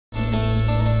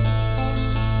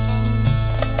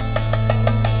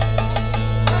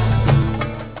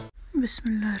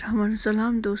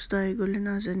बिस्मिल्लाहिर्रहमानिर्रहीम दोस्तای گل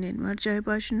نازنین من جای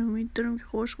باشین امید دارم که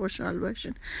خوشحال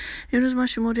باشین. امروز ما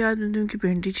شما رو یاد میدم که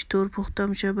بندی چطور پخته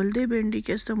میشه. بلده بندی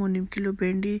که هستم 1.5 کیلو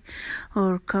بندی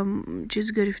और कम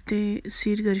चीज़ गरफ्ते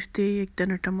सीर गरफ्ते एक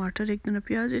दाना टमाटर एक दाना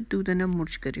प्याज 2 दाना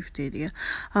मिर्च गरफ्ते दिया.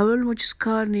 अवल मुझे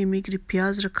कार नहीं मिगरी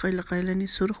प्याज रखा लकायलानी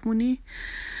सुरख मुनी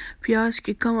प्याज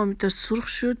की कम अमितर सुरख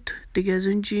शुद दिया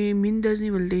जुंजी मिंदज़नी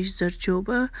वल्देश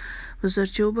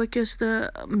ज़रचोबा के अस्ता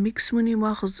मिक्स मुनी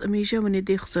माख़ हमेशा मने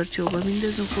देख ज़रचोबा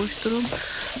मिंदज़न खोश तरम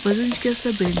वजुंज के अस्ता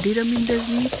बेंडी रा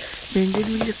मिंदज़नी बेंडी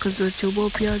मिली ज़रचोबा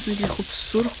प्याज मिली खूब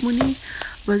सुरख मुनी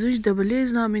वजुंज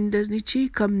दबलेज ना मिंदज़नी ची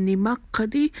कम निमक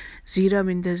खदी ज़ीरा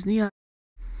मिंदज़नी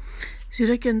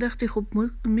ज़ीरा के अंदर खूब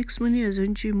मिक्स मनी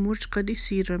अजुंची मुर्च खदी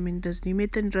सीरा मिंदज़नी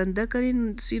मेतन रंदा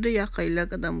करें सीरा या खैला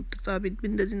कदा मुतसाबित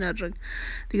मिंदज़नी रंग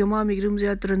दिगा माँ मिगरुम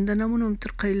ज़्यादा रंदा नमुन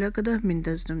उम्तर खैला कदा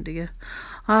मिंदज़नम दिगा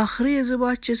आखिरी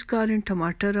ज़बात चीज़ कारें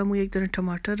टमाटर अमु एक दर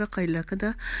टमाटर रा खैला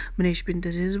कदा मनीश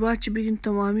मिंदज़नी ज़बात ची बिगिन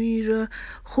तमामी रा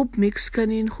खूब मिक्स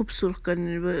करें खूब सुर्ख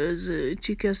करें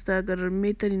चीके अस्ता अगर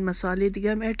मेतन मसाले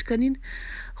दिगा हम ऐड करें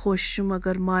خوش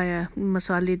मगर माया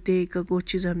मसाले दे का गो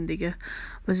चीज़ हम दिगा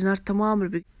वजनार तमाम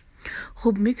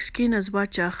खूब मिक्स किन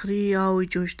अज़बात आखरी आओ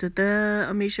जोश दा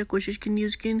हमेशा कोशिश किन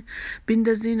यूज़ किन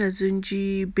बिंदज़नी नज़ुंजी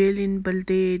बेलिन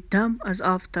बल्दे दम अज़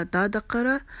आफ्ता दादा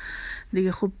करा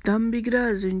दिगा खूब दम बिगरा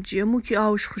जुंजी अमु की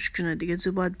आउश खुशकना दिगा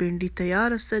ज़बात बेंडी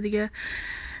तैयार अस्ता दिगा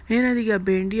है ना दिगा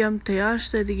बेंडी हम तैयार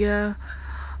अस्ता दिगा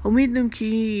उम्मीद नम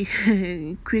की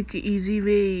क्विक इजी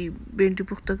वे बेंडी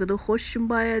पुख्ता कदो खुश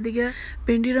बाया दिगा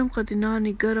बेंडी रम खतिना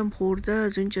निगरम खोरदा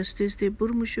जुंचस्ते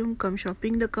बुरमुशुम कम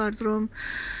शॉपिंग द कार्द्रम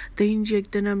तेंजी एक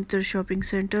दनाम तर शॉपिंग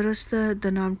सेंटर अस्ता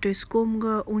दनाम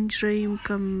टेस्कोमगा उंच रहीम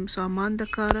कम सामान द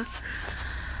कारा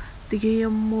दिगे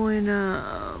यम्मो एना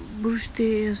बुरश्ते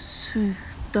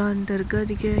दान दरगा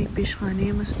दिगे पेश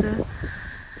खाने मस्ता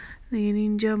यानी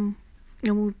जम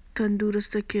यमु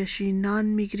तंदुरुस्त के अशी नान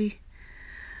मिगरी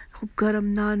खूब गरम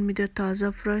नान मिदा ताज़ा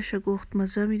फ्रेश अगोख्त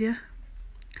मज़ा मिदा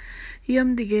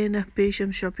यम दिगे न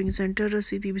पेशम शॉपिंग सेंटर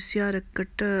रसीदी बिस्यार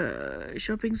कट्टा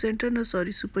शॉपिंग सेंटर ना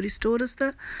सॉरी सुपर स्टोर अस्ता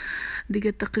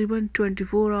दिगे तकरीबन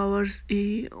 24 आवर्स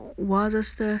वाज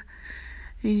अस्ता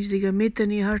इंज दिगे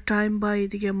मेतनी हर टाइम बाई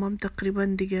दिगे मम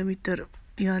तकरीबन दिगे मितर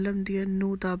यालम दिगे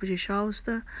 9 बजे शाव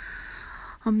अस्ता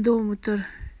हम दो मुतर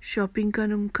शॉपिंग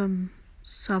कनुम कम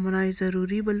सामनाई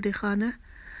ज़रूरी बल्दे खाना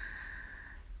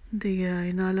दिया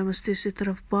इनाला मस्ते से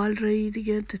तरफ बाल रही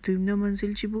दिया तुमने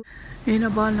मंजिल चिबू एना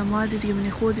बाल नमाज दिया मैंने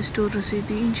खुद स्टोर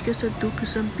रसीदी इंच के साथ 2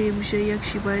 किस्म पे मुझे एक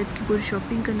शिबायत की पूरी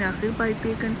शॉपिंग करने आखिर बाई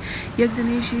पे कन एक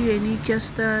दिनेशी यानी क्या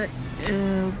स्ता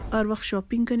हर वक्त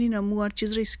शॉपिंग करनी नमू हर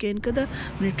चीज़ रे स्कैन कदा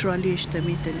मैंने ट्रॉली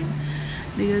इश्तमी तलीम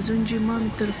दिया जुंजी माँ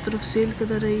में तरफ सेल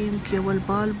कदा रही कि अवल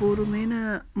बाल बोरू में ना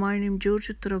मायनिम जोर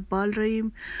से तरफ बाल रही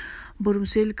बोरुम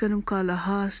सेल कनुम काला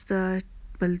हास्ता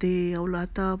बल्दे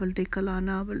औलाता बल्दे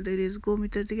कलाना बल्दे रेज़गो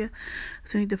मितर दिया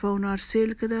सही दफ़ा उनार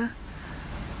सेल कदा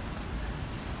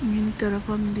यानी तरफ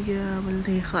हम दिया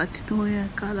बल्दे खातिन होया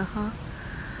काला हा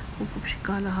वो कुछ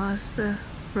काला हास्ता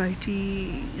राइटी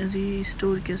अजी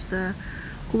स्टोर के अस्ता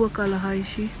खूब काला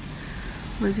हाइशी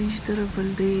वज़ीज तरफ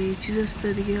बल्दे चीज़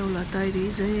अस्ता दिया औलाता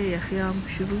रेज़ा या ख़याम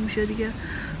शुरू मुशा दिया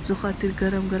जो खातिर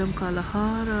गरम काला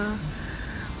हारा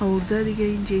और ज़ा दिया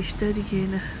इंजेश्ता दिया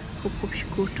ना खूब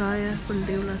शिकोटाया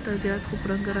बल्दे उलाता ज़्यादा खूब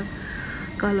रंग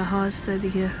काला हास्ता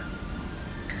दिया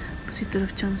उसी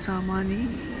तरफ चंद सामानी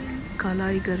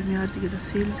कालाई गर्मियार दिया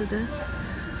सेल ज़दा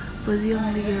बजी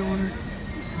हम दिया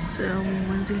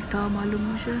मंजिल था मालूम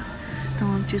मुझे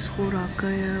तमाम चीज़ खोराक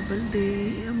या बल्दे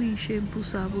अमी शैम्पू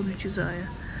साबुन चीज़ आया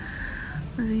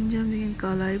मजीन जम दिया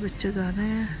कालाई बच्चा गाना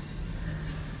है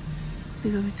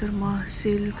दिया मितर माँ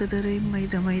सेल कदर है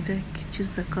मैदा की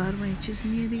चीज़ दकार में चीज़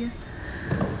नहीं है दिया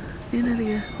एना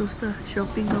दिया दोस्ता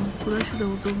शॉपिंग हम पूरा शुदा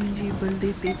हो तो मुझे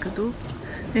बल्दे पे कदो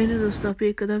एना दोस्ता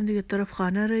पे कदम दिया तरफ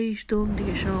खाना रही तो हम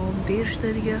दिया शाम देर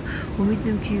शता दिया उम्मीद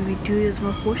नम की वीडियो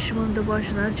यज़मा खुश मंद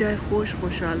बाश ना जाए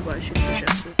खुशहाल बाश